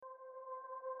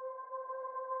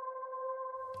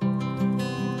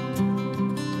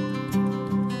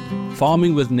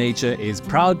Farming with Nature is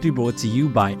proudly brought to you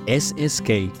by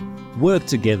SSK. Work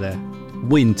together,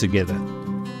 win together.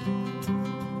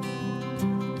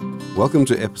 Welcome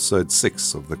to episode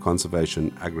 6 of the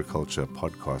Conservation Agriculture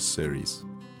podcast series.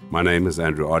 My name is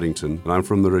Andrew Ardington, and I'm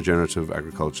from the Regenerative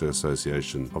Agriculture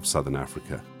Association of Southern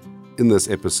Africa. In this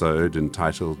episode,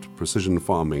 entitled Precision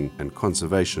Farming and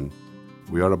Conservation,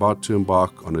 we are about to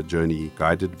embark on a journey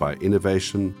guided by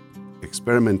innovation,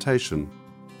 experimentation,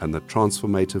 and the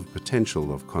transformative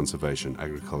potential of conservation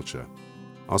agriculture.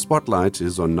 Our spotlight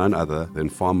is on none other than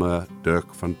farmer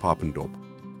Dirk van Papendorp,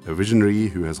 a visionary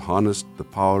who has harnessed the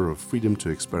power of freedom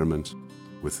to experiment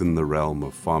within the realm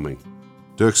of farming.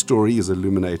 Dirk's story is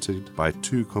illuminated by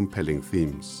two compelling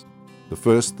themes. The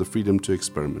first, the freedom to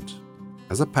experiment.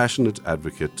 As a passionate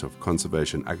advocate of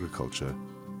conservation agriculture,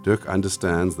 Dirk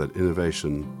understands that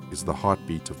innovation is the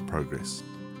heartbeat of progress.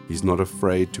 He's not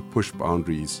afraid to push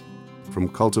boundaries, from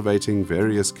cultivating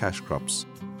various cash crops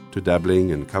to dabbling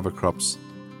in cover crops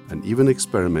and even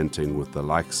experimenting with the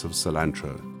likes of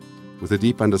cilantro. With a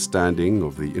deep understanding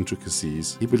of the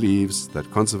intricacies, he believes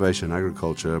that conservation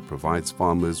agriculture provides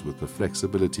farmers with the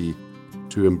flexibility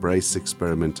to embrace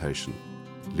experimentation,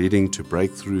 leading to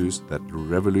breakthroughs that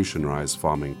revolutionize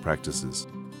farming practices.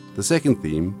 The second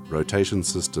theme, rotation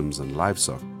systems and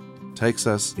livestock, takes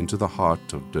us into the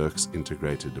heart of Dirk's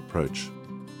integrated approach.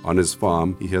 On his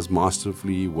farm, he has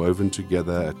masterfully woven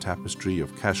together a tapestry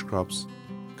of cash crops,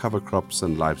 cover crops,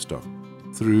 and livestock.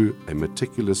 Through a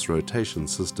meticulous rotation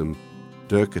system,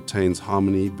 Dirk attains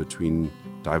harmony between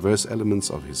diverse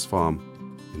elements of his farm,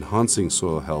 enhancing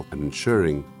soil health and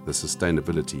ensuring the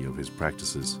sustainability of his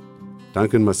practices.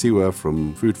 Duncan Masiwa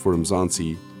from Food for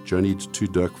Mzansi journeyed to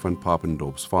Dirk van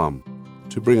Papendorp's farm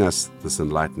to bring us this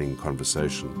enlightening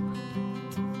conversation.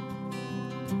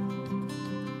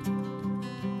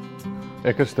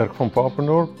 Ek is Dirk van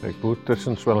Papendorp. Ek boer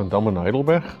tussen Swellendam en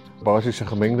Heidelberg. Basies 'n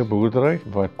gemengde boerdery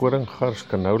waar koring, gars,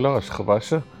 canola as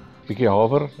gewasse, bietjie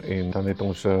haver en dan het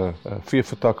ons 'n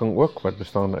veevertakking ook wat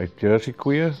bestaan uit Jersey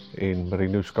koeie en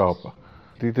merino skape.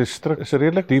 Die distrik is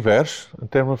redelik divers in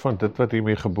terme van dit wat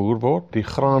hiermee geboer word. Die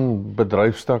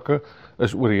graanbedryfstakke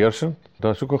is oorheersend.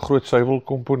 Daar's ook 'n groot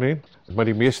suiwelkomponent, maar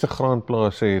die meeste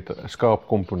graanplase het 'n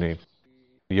skaapkomponent.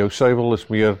 Jou suiwel is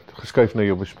meer geskuif na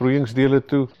jou besproeiingsdele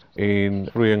toe en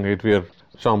besproeiing het weer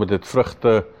saam met dit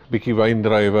vrugte, bietjie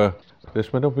wyndruiwe.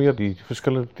 Dis min of meer die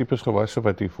verskillende tipes gewasse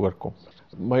wat hier voorkom.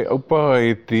 My oupa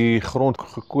het die grond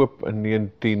gekoop in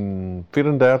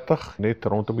 1934, net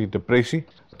rondom die depressie.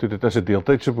 Toe dit as 'n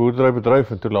deeltydse boerdery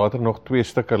bedryf en toe later nog 2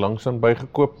 stukke langsaan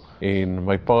bygekoop en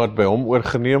my pa het by hom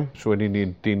oorgeneem, so in die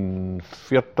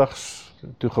 1940s,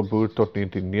 toe geboer tot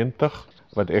 1990.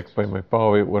 Wat ek by my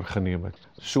pa weer oorgeneem het.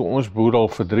 So ons boer al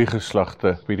vir 3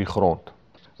 geslagte by die grond.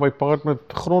 My pa het met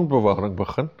grondbewaring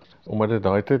begin, omdat dit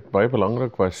daai tyd baie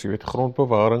belangrik was. Jy weet,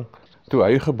 grondbewaring, toe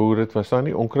hy geboer het, was daar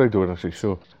nie onkruiddoders nie.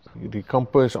 So die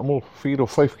kampe is almal 4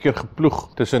 of 5 keer geploeg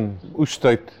tussen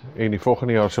oestyd en die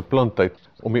volgende jaar se planttyd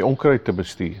om die onkruid te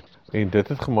bestuur. En dit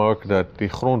het gemaak dat die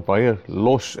grond baie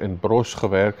los en bros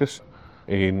gewerk is.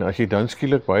 En as jy dan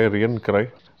skielik baie reën kry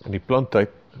in die planttyd,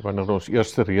 wanneer ons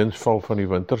eerste reëns val van die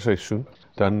winterseisoen,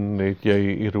 dan het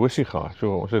jy erosie gehad.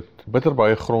 So ons het bitter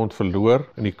baie grond verloor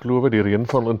in die klowe. Die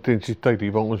reënvalintensiteit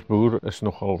hier waar ons boer is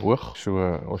nogal hoog.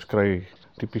 So ons kry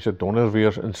tipiese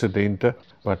donderweersinsidente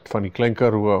wat van die Klein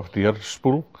Karoo af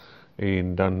deurspoel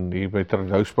en dan hier by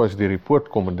Terhouspas deur die poort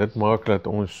kom en dit maak dat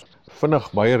ons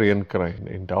vinnig baie reën kry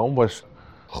en daarom was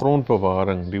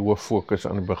grondbewaring die hoof fokus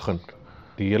aan die begin.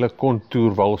 Die hele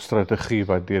kontoerwalstrategie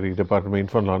wat deur die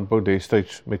Departement van Landbou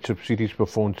destyds met subsidies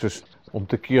befonds is om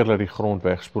te keer dat die grond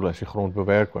wegspoel as die grond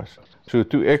bewerk was. So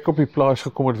toe ek op die plaas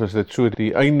gekom het, was dit so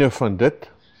die einde van dit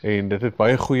en dit het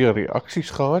baie goeie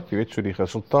reaksies gehad. Jy weet, so die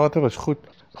resultate was goed.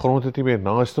 Grond het nie meer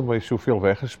naaste my soveel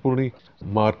weggespoel nie,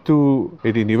 maar toe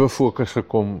het die nuwe fokus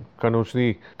gekom, kan ons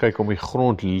nie kyk om die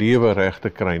grond lewe reg te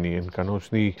kry nie en kan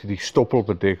ons nie die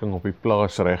stoppelbedekking op die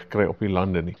plaas reg kry op die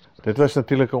lande nie. Dit was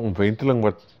natuurlik 'n omwenteling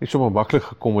wat nie sommer maklik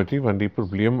gekom het nie, want die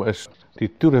probleem is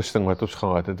die toerusting wat ons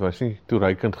gehad het, was nie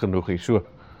toereikend genoeg nie. So,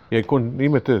 jy kon nie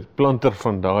met 'n planter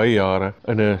van daai jare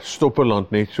in 'n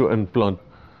stoppeland net so inplant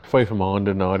 5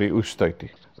 maande na die oestyd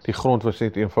nie. Die grond was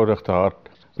net eenvoudig te hard.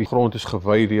 Die grond is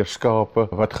gewy deur skape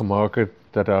wat gemaak het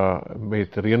dat daar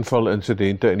met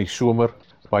reënvalinsidente in die somer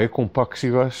baie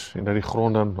kompaksie was en dat die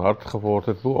grond dan hard geword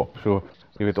het bo-op. So,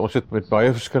 jy weet, ons het met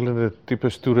baie verskillende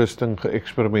tipes toerusting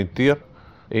geëksperimenteer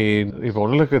en die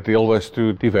wonderlike deel was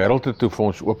toe die wêreld het toe vir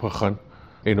ons oopgegaan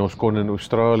en ons kon in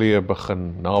Australië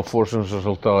begin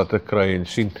navorsingsresultate kry en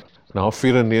sien. Na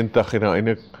 94 het daar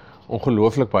eintlik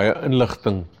ongelooflik baie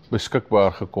inligting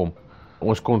beskikbaar gekom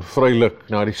Ons kon vrylik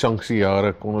na die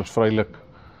sanksiejare kon ons vrylik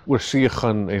oor see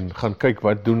gaan en gaan kyk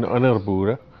wat doen ander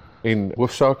boere. En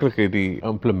hoofsaaklik het die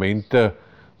implemente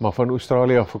maar van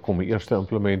Australië af gekom, die eerste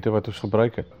implemente wat ons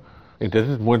gebruik het. En dit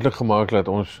het moontlik gemaak dat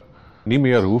ons nie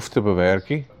meer hoef te bewerk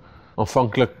nie.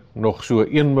 Aanvanklik nog so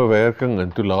een bewerking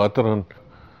en toe later dan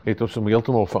het ons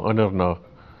heeltemal verander na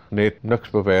net niks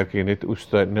bewerk nie, net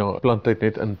oeste, planttyd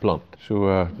net inplant.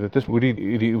 So dit is hoe die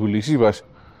evolusie was.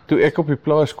 Toe ek op die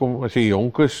plaas kom, as jy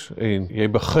jonk is en jy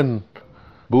begin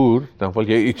boer, dan wil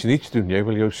jy iets niets doen, jy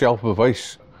wil jouself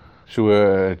bewys. So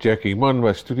Jack Iman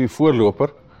was toe die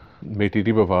voorloper met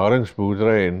die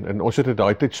bewaringsboerdery en ons het dit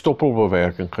daai tyd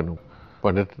stoppelbewerking genoem.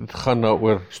 Want dit gaan nou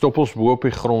oor stoppels bo op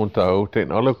die grond te hou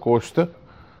ten alle koste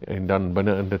en dan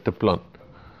binne in dit te plant.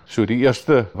 So die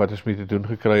eerste wat ons mee te doen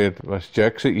gekry het was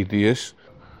Jack se idees.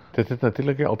 Dit het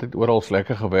natuurlik nie altyd oral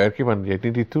lekker gewerk nie want jy het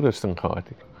nie die toerusting gehad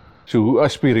nie. So hoe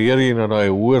aspireer jy na daai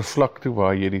hoër vlak toe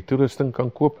waar jy die toerusting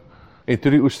kan koop? En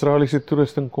toe die Australiese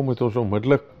toerusting kom het ons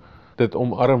onmiddellik dit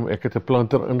omarm. Ek het 'n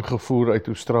planter ingevoer uit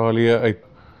Australië uit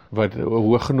wat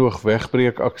hoog genoeg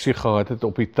wegbreek aksie gehad het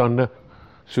op die tande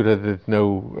sodat dit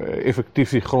nou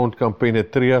effektief die grond kan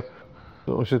penetreer.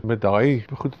 Ons het met daai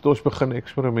goed het ons begin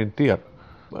eksperimenteer.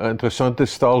 'n Interessante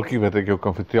staaltjie wat ek jou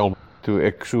kan vertel. Toe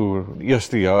ek so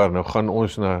eerste jaar, nou gaan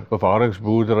ons na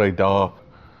bewaringsboerdery daar,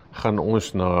 gaan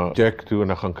ons na Jack toe en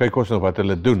dan gaan kyk ons na wat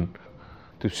hulle doen.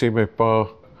 Toe sê my pa,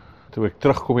 toe ek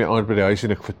terugkom die aand by die huis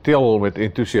en ek vertel met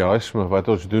entoesiasme wat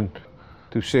ons doen,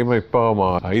 toe sê my pa,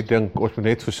 maar hy dink ons moet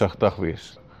net versigtig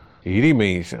wees. Hierdie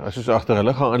mense, as ons agter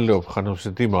hulle gaan aanloop, gaan ons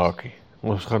dit nie maak nie.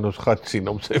 Ons gaan ons gat sien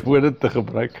om sy woorde te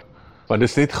gebruik. Want dit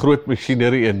is net groot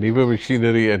masjinerie en nuwe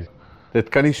masjinerie en dit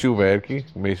kan nie so werk nie.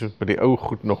 Mense moet by die ou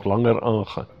goed nog langer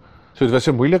aangaan. So dit was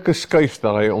 'n moeilike skuif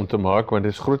daai om te maak want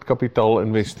dit is groot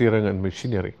kapitaalinvestering in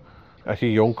masjinerie. As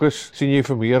jy jonk is, sien jy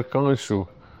vir meer kans so.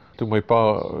 Toe my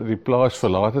pa die plaas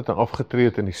verlaat het en afgetree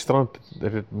het in die strand,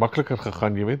 het dit makliker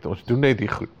gegaan, jy weet, ons doen net die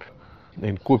goed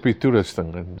en koop die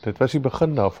toerusting en dit was die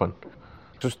begin daarvan.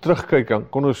 As ons terugkyk, dan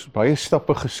kon ons baie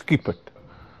stappe geskiep het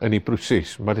in die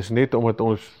proses, maar dit is net omdat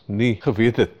ons nie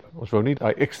geweet het, ons wou nie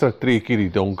daai ekstra treetjie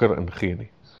die donker ingee nie.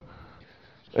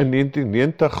 In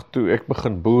 1990, toe ek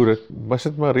begin boer het, was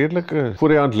dit maar redelike voor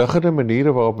die hand liggende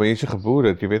maniere waarop mense geboer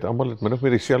het. Jy weet, almal het min of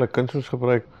meer dieselfde kunsmis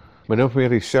gebruik, min of meer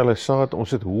dieselfde saad.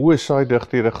 Ons het hoë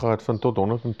saaidigthede gehad van tot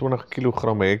 120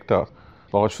 kg per hektaar,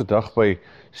 waar ons vandag by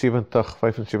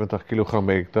 70-75 kg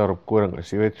per hektaar op koring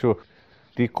is. Jy weet so,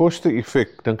 die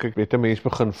koste-effek, dink ek, het 'n mens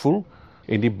begin voel,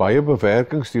 en die baie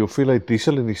bewerkings, die hoeveelheid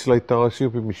diesel en die slytasie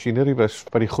op die masjinerie was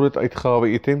van die groot uitgawe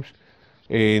items,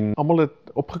 en almal het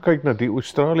opgekyk na die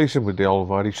Australiese model,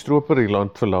 waar die stroper die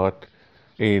land verlaat,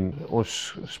 en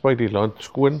ons spuit die land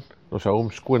skoon, ons hou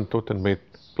hom skoon tot en met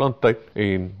planttyd,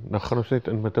 en dan gaan ons net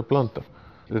in met 'n planter.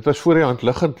 Dit was voor die hand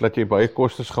liggend, dat jy baie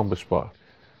kostes gaan bespaar.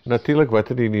 Natuurlik wat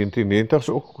in die 1990s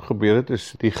ook gebeur het,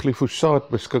 is die glyfosaat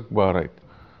beskikbaarheid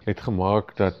het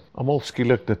gemaak dat almal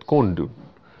skielik dit kon doen.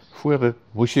 Voor dit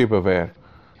moes jy bewerk.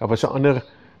 Daar was 'n ander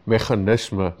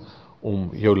meganisme om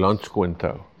jou land skoon te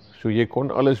hou. So jy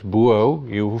kon alles bo hou,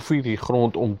 jy hoef nie die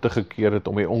grond om te gekeer het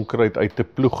om die onkruid uit te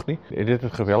ploeg nie. En dit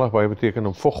het geweldig baie beteken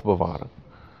om vogbewaring.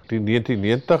 Die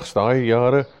 1990s, daai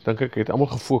jare, dink ek, het almal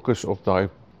gefokus op daai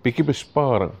bietjie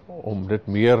besparing om dit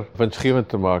meer winsgewend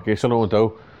te maak. Jy sal nou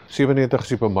onthou, 97 is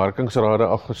die bemarkingsrade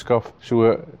afgeskaf.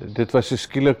 So dit was 'n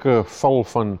skielike val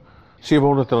van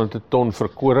R700 'n ton vir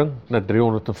koring na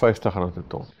R350 'n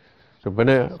ton. So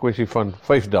binne 'n kwessie van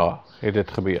 5 dae het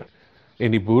dit gebeur.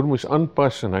 En die boer moes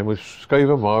aanpas en hy moes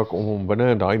skuwe maak om hom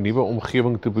binne in daai nuwe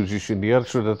omgewing te posisioneer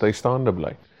sodat hy staande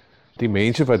bly. Die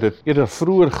mense wat dit eerder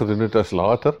vroeër gedoen het as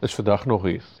later, is vandag nog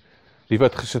hier. Die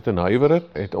wat gesit en huiwer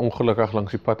het ongelukkig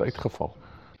langs die pad uitgeval.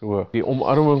 So die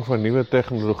omarming van nuwe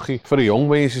tegnologie, vir die jong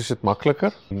mense is dit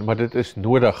makliker, maar dit is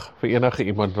nodig vir enige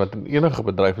iemand wat in enige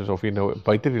bedryf is, of jy nou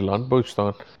buite die landbou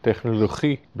staan,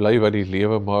 tegnologie bly wat die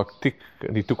lewe maak tik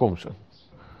in die toekoms in.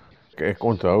 Ek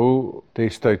onthou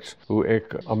destyds hoe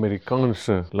ek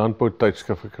Amerikaanse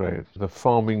landboutydskrif gekry het, The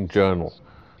Farming Journal.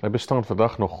 Hy bestaan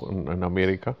vandag nog in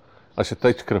Amerika as 'n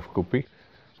tydskrifkopie,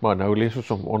 maar nou lees ons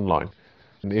hom online.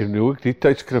 En hoe ek die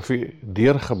tydskrif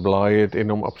deurgeblaai het en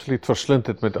hom absoluut verslind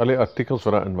het met al die artikels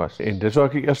wat daarin was. En dis waar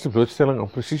ek die eerste blootstelling aan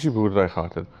presisieboerdery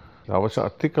gehad het. Daar was 'n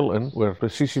artikel in oor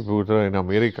presisieboerdery in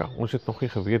Amerika. Ons het nog nie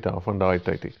geweet daarvan daai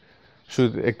tyd nie. So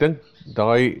ek dink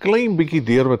daai klein bietjie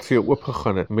deur wat vir jou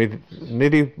oopgegaan het met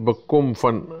net die bekom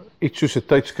van iets soos 'n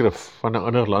tydskrif van 'n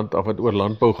ander land af wat oor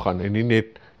landbou gaan en nie net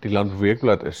die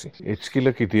landweekblad is nie. Het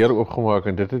skielik die deur oopgemaak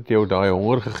en dit het jou daai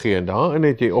honger gegee en daarin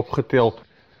het jy opgetel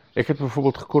Ek het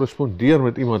byvoorbeeld gekorrespondeer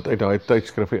met iemand uit daai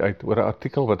tydskrif uit oor 'n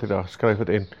artikel wat hy daar geskryf het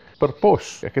en per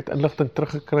pos. Ek het inligting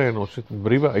teruggekry en ons het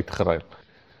briewe uitgeruil.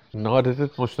 Na dit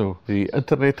het ons nou die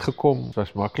internet gekom, dit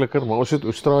was makliker, maar ons het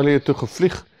Australië toe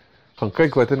gevlieg, gaan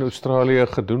kyk wat in Australië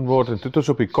gedoen word en toe het ons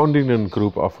op die Continent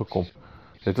groep afgekom.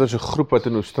 Dit was 'n groep wat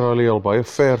in Australië al baie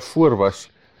ver voor was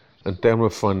in terme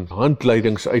van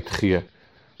handleidings uitgee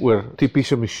oor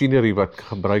tipiese masjinerie wat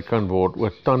gebruik kan word,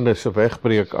 oor tande se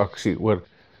wegbreekaksie, oor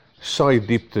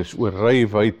saaidieptes, oor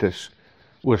rywytes,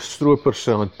 oor stroopers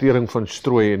se hantering van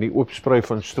strooi en die oopsprei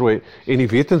van strooi en die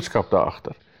wetenskap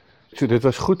daagter. So dit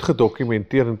was goed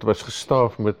gedokumenteer en dit was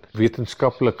gestaaf met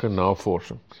wetenskaplike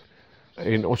navorsing.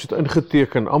 En ons het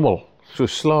ingeteken almal, so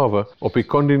slawe, op die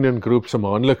Continent Group se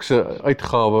maandelikse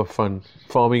uitgawe van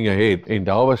Farming Ahead. En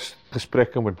daar was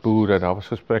gesprekke met boere, daar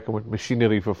was gesprekke met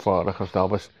masjinerievervaardigers, daar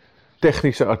was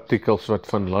tegniese artikels wat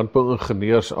van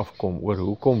landbouingenieurs afkom oor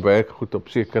hoekom werk goed op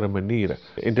sekere maniere.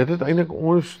 En dit het eintlik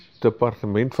ons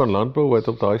departement van landbou wat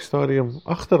op daai stadium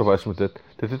agter was met dit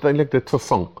het eintlik dit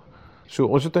vervang. So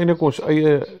ons het eintlik ons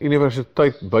eie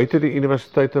universiteit buite die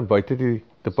universiteit en buite die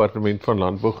departement van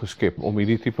landbou geskep om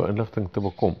hierdie tipe inligting te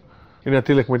bekom. En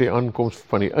natuurlik met die aankoms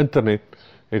van die internet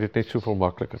het dit net soveel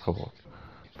makliker geword.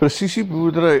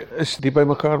 Presisieboerdery is die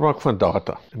bymekaar maak van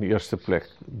data in die eerste plek.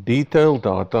 Detail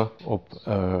data op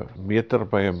 'n meter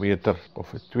by 'n meter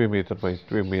of 'n 2 meter by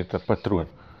 2 meter patroon.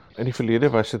 In die verlede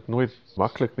was dit nooit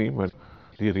maklik nie, maar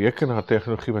die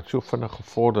rekenaartegnologie wat so vinnig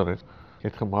gevorder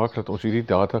het gemaak dat ons hierdie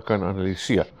data kan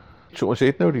analiseer. So ons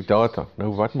het nou die data,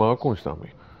 nou wat maak ons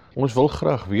daarmee? Ons wil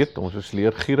graag weet, ons is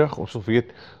leergierig, ons wil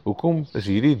weet, hoekom is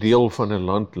hierdie deel van 'n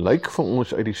land lyk vir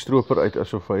ons uit die stroper uit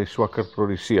asof hy swakker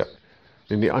produseer?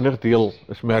 En die ander deel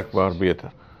is merkbaar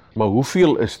beter. Maar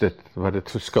hoeveel is dit wat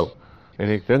dit verskil? En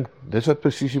ek dink, dis wat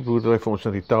presisieboerdery vir ons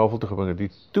na die tafel te gebring het.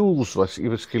 Die tools was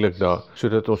iewers skielik daar,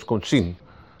 sodat ons kon sien.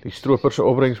 Die stroper se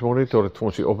opbrengsmonitor het vir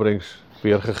ons die opbrengs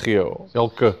weergegee.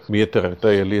 Elke meter het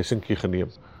hy 'n lesingkie geneem.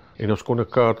 En ons kon 'n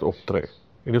kaart optrek.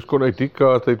 En ons kon uit die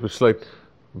kaart uit besluit,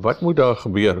 wat moet daar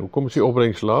gebeur? Hoekom is die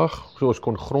opbrengs laag? So ons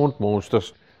kon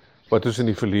grondmonsters, wat ons in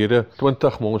die verlede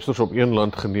 20 monsters op een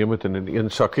land geneem het en in een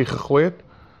sakkie gegooi het,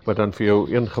 wat dan vir jou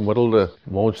een gemiddelde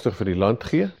monster vir die land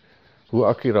gee. Hoe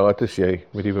akkuraat is jy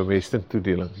met die bemesting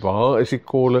toedeling? Waar is die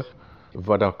kolle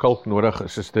wat daar kalk nodig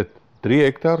is? Is dit 3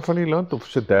 hektaar van die land of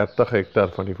is dit 30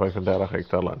 hektaar van die 35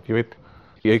 hektaar land? Jy weet,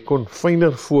 jy kon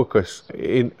fyner fokus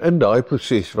en in daai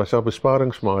proses was daar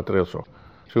besparingsmaatreëls op.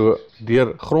 So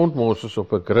deur grondmonsters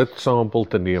op 'n grid sample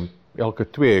te neem, elke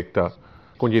 2 hektaar,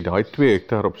 kon jy daai 2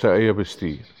 hektaar op sy eie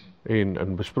bestuur. En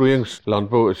in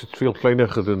besproeiingslandbou is dit veel kleiner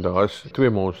gedoen, daar is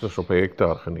 2 monsters op 'n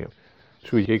hektaar geneem.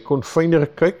 So jy kon fyner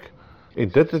kyk en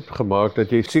dit het gemaak dat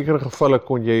jy in sekere gevalle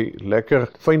kon jy lekker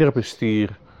fyner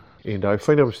bestuur en daai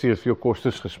fyner bestuur het vir jou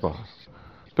kostes gespaar.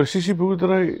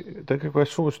 Presisieboerdery, dink ek was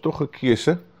soms tog 'n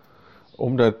keuse,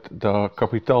 omdat daar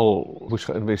kapitaal moes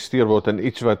geïnvesteer word in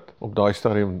iets wat op daai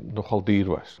stadium nogal duur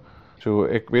was. So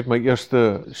ek weet my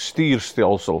eerste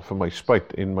stuurstelsel vir my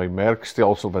spuit en my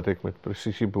merkstelsel wat ek met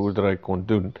presisieboerdery kon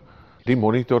doen, die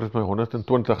monitor het my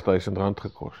R120,000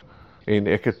 gekos. En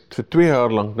ek het vir 2 jaar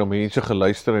lank na mense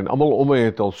geluister en almal om my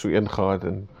het al so een gehad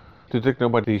en toe het ek nou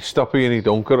maar die stappe in die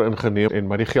donker ingeneem en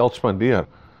maar die geld spandeer.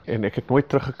 En ek het nooit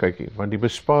teruggekyk nie, want die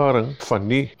besparing van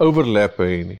nie overlap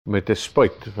hê nie met 'n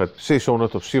spuit wat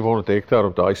 600 of 700 hektaar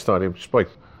op daai stadium spuit,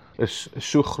 is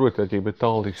so groot dat jy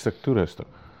betaal die stuk toerusting.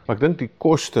 Maar ek dink die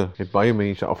koste het baie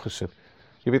mense afgesit.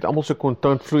 Jy weet, almal se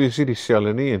kontantvloei is nie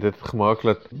dieselfde nie en dit het gemaak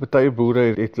dat baie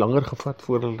boere het langer gevat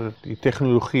voor hulle die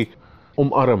tegnologie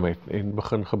omarm het en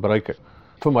begin gebruik het.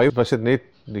 Vir my was dit net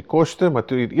die koste, maar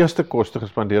toe die eerste koste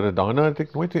gespandeer het, daarna het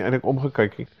ek nooit eintlik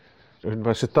omgekyk nie. En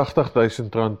was dit R80,000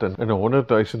 en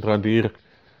R100,000 hier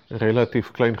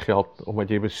relatief klein geld, omdat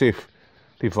jy besef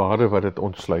die waarde wat dit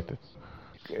ontsluit het.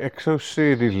 Ek sou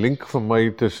sê die link vir my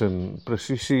tussen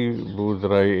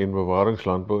presisieboerdery en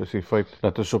bewaringslandbou is die feit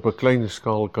dat ons op 'n klein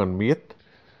skaal kan meet,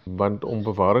 want om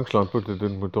bewaringslandbou te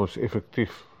doen moet ons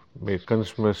effektief met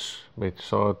kunsmis, met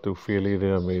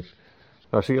saadhoeveelhede,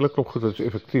 daar's 'n hele klomp goed wat ons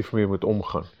effektief mee moet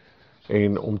omgaan.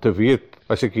 En om te weet,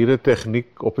 as ek hierdie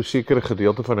tegniek op 'n sekere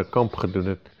gedeelte van 'n kamp gedoen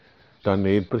het, dan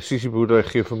het presisieboerdery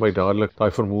gee vir my dadelik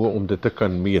daai vermoë om dit te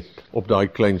kan meet op daai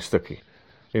klein stukkie.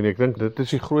 En ek dink dit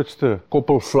is die grootste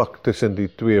koppelvlak tussen die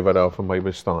twee wat daar vir my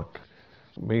bestaan.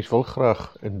 Mens wil graag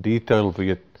in detail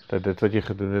weet dat dit wat jy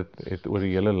gedoen het oor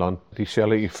die hele land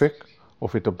dieselfde effek,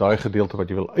 of het op daai gedeelte wat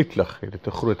jy wil uitlig, het dit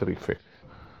 'n groter effek.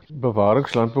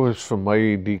 Bewaringslandbou is vir my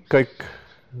die kyk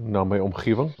na my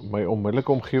omgewing, my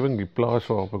onmiddellike omgewing, die plaas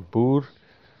waarop ek boer,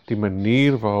 die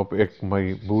manier waarop ek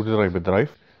my boerdery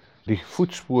bedryf, die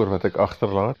voetspoor wat ek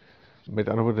agterlaat. Met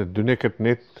ander woorde, doen ek dit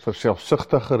net vir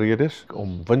selfsugtige redes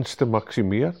om wins te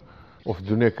maksimeer, of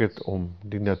doen ek dit om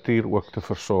die natuur ook te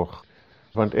versorg?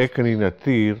 Want ek en die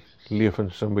natuur leef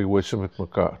in simbiose met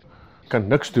mekaar. Ek kan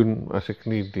niks doen as ek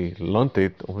nie die land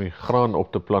het om die graan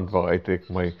op te plant waaruit ek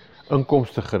my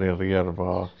inkomste genereer,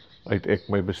 waaruit ek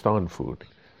my bestaan voer.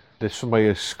 Dit is vir my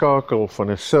 'n skakel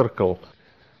van 'n sirkel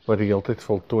wat die hele tyd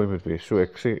voltooi moet wees. So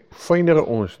ek sê, fyner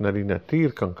ons na die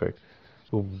natuur kan kyk,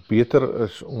 hoe beter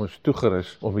is ons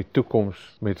toegerus om die toekoms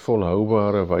met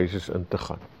volhoubare wyses in te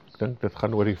gaan. Ek dink dit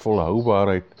gaan oor die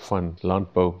volhoubaarheid van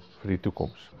landbou vir die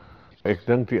toekoms. Ek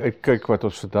dink die uitkyk wat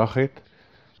ons vandag het,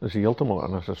 is heeltemal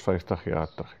anders as 50 jaar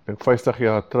terug. Ek dink 50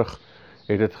 jaar terug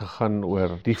het dit gegaan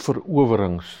oor die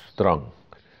veroweringsdrang.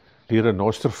 Die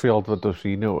renosterveld wat ons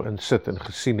hier nou in sit en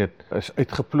gesien het, is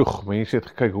uitgeploeg. Mense het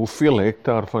gekyk hoeveel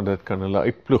hektaar van dit kan hulle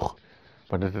uitploeg.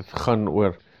 Want dit gaan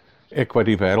oor ek wat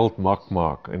die wêreld mak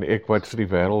maak en ek wat vir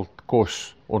die wêreld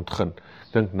kos ontgin.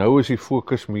 Ek dink nou is die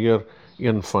fokus meer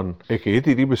een van ek het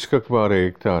hierdie beskikbare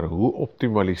hektaar, hoe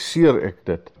optimaliseer ek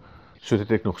dit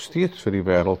sodat ek nog steeds vir die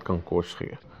wêreld kan kos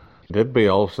gee. Dit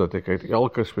behels dat ek uit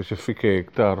elke spesifieke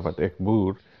hektaar wat ek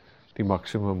boer, die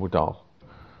maksimum moet haal.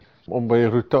 Om by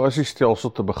 'n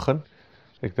rotasiestelsel te begin,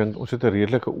 ek dink ons het 'n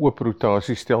redelike oop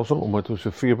rotasiestelsel, omdat ons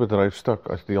 'n veebedryfstak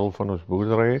as deel van ons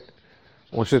boerdery het.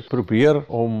 Ons het probeer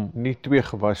om nie 2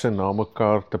 gewasse na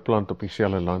mekaar te plant op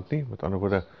dieselfde land nie, met ander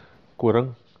woorde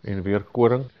koring en weer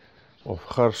koring, of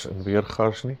gars en weer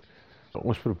gars nie.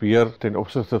 Ons probeer ten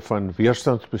opsigte van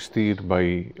weerstandsbestuur by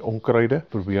onkruide,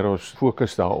 probeer ons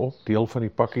fokus daarop, deel van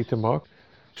die pakkie te maak.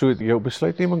 So jou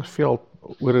besluitnemingsveld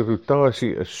oor 'n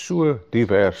rotasie is so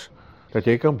divers, dat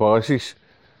jy kan basies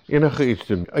enige iets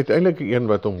doen. Uiteindelik die een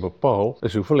wat hom bepaal,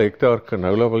 is hoeveel hektaar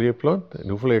canola wil jy plant, en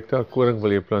hoeveel hektaar koring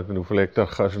wil jy plant, en hoeveel hektaar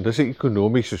gas, en dis 'n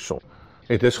ekonomiese som.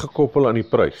 En dit is gekoppel aan die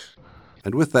prys.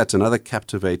 And with that, another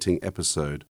captivating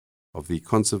episode of the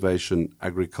Conservation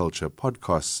Agriculture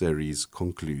podcast series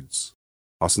concludes.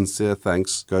 Our sincere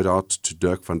thanks go out to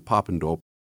Dirk van Papendorp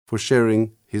for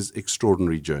sharing his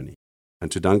extraordinary journey,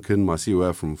 and to Duncan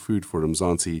Masiwa from Food for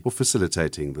Mzansi for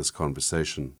facilitating this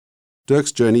conversation.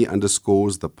 Dirk's journey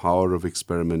underscores the power of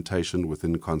experimentation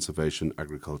within conservation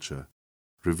agriculture,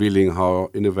 revealing how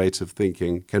innovative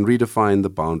thinking can redefine the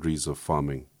boundaries of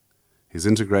farming. His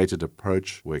integrated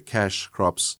approach, where cash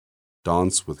crops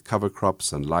dance with cover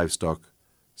crops and livestock,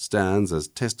 stands as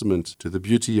testament to the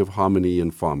beauty of harmony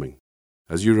in farming.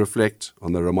 As you reflect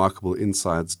on the remarkable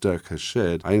insights Dirk has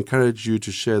shared, I encourage you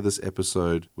to share this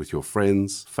episode with your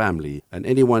friends, family, and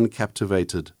anyone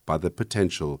captivated by the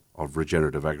potential of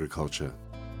regenerative agriculture.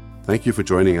 Thank you for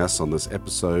joining us on this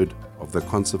episode of the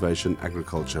Conservation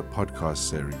Agriculture podcast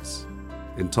series.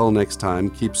 Until next time,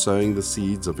 keep sowing the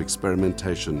seeds of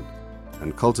experimentation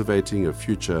and cultivating a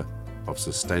future of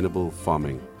sustainable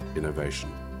farming innovation.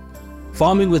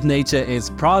 Farming with Nature is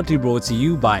proudly brought to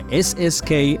you by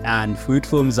SSK and Food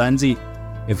for Mzansi.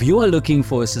 If you are looking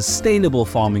for a sustainable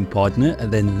farming partner,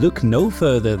 then look no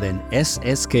further than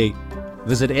SSK.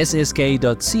 Visit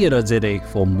ssk.co.za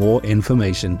for more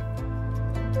information.